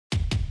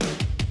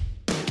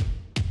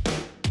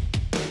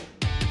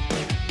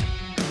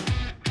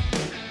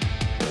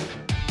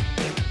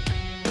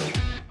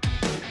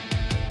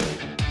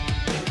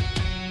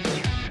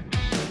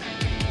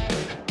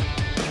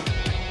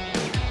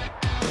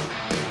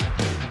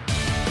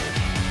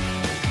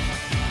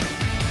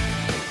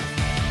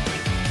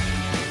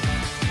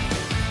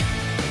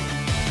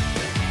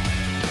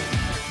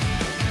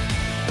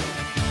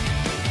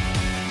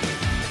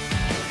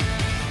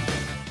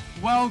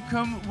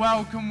welcome,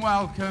 welcome,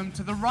 welcome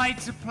to the Right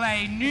to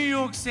Play New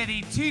York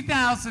City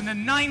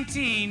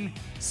 2019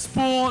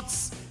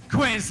 Sports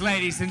Quiz,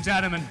 ladies and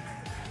gentlemen.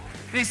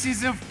 This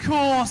is, of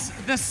course,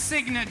 the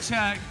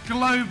signature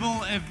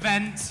global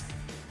event.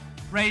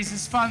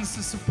 Raises funds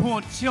to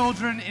support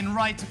children in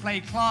Right to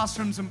Play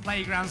classrooms and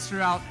playgrounds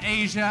throughout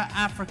Asia,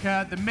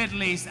 Africa, the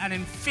Middle East, and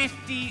in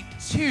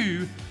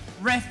 52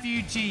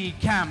 refugee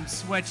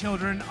camps where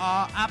children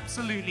are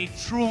absolutely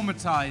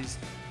traumatized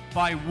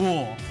by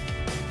war.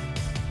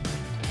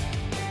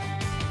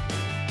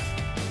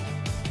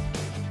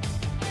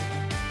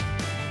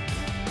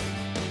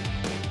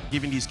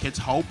 Giving these kids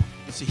hope,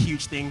 it's a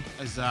huge thing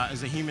as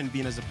a human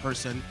being, as a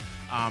person.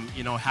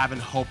 You know, having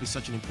hope is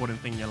such an important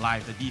thing in your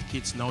life, that these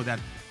kids know that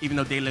even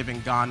though they live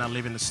in Ghana,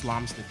 live in the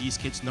slums, that these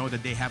kids know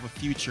that they have a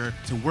future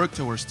to work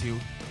towards too,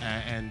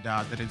 and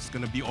that it's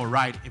going to be all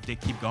right if they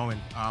keep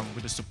going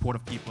with the support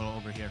of people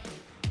over here.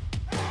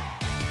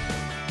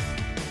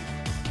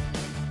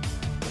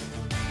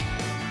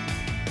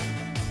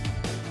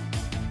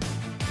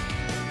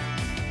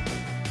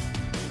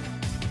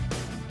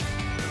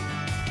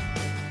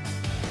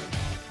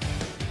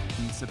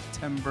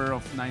 September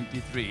of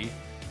 '93,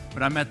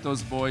 but I met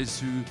those boys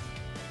who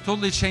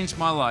totally changed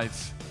my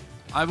life.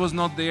 I was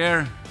not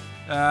there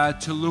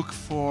to look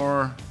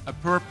for a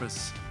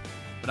purpose,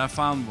 but I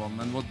found one,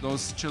 and what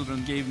those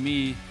children gave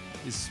me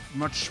is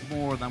much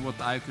more than what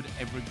I could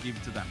ever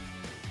give to them.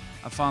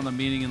 I found a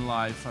meaning in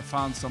life. I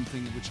found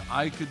something which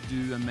I could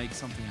do and make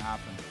something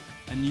happen.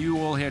 And you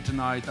all here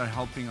tonight are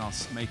helping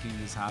us making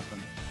this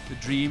happen. The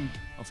dream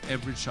of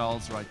every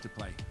child's right to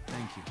play.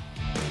 Thank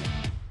you.